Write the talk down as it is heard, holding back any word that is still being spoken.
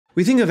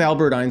We think of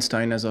Albert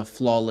Einstein as a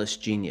flawless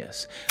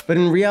genius, but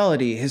in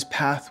reality, his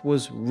path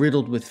was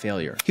riddled with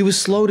failure. He was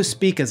slow to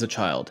speak as a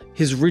child.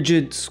 His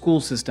rigid school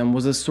system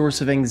was a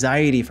source of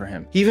anxiety for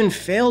him. He even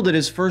failed at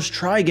his first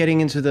try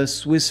getting into the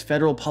Swiss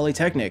Federal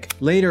Polytechnic.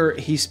 Later,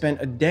 he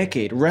spent a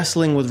decade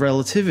wrestling with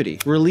relativity,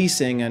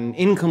 releasing an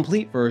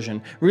incomplete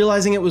version,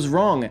 realizing it was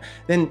wrong,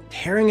 then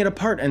tearing it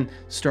apart and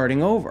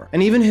starting over.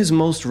 And even his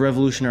most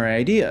revolutionary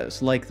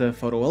ideas, like the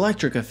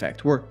photoelectric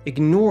effect, were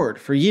ignored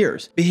for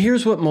years. But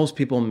here's what most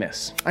people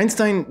miss.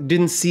 Einstein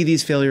didn't see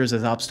these failures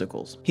as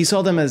obstacles. He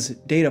saw them as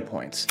data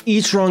points.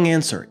 Each wrong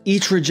answer,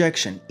 each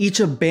rejection,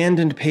 each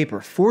abandoned paper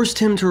forced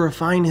him to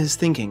refine his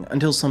thinking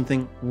until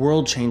something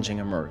world-changing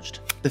emerged.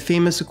 The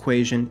famous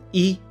equation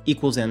E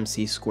equals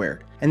mc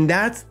squared. And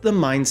that's the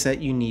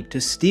mindset you need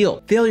to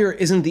steal. Failure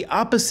isn't the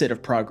opposite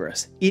of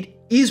progress. It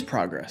is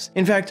progress.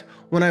 In fact,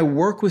 when I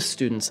work with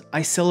students,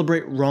 I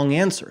celebrate wrong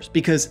answers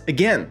because,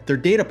 again, they're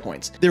data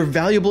points. They're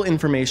valuable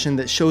information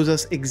that shows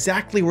us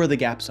exactly where the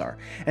gaps are.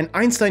 And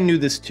Einstein knew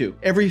this too.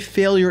 Every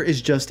failure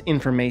is just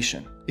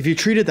information. If you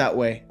treat it that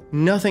way,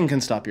 nothing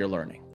can stop your learning.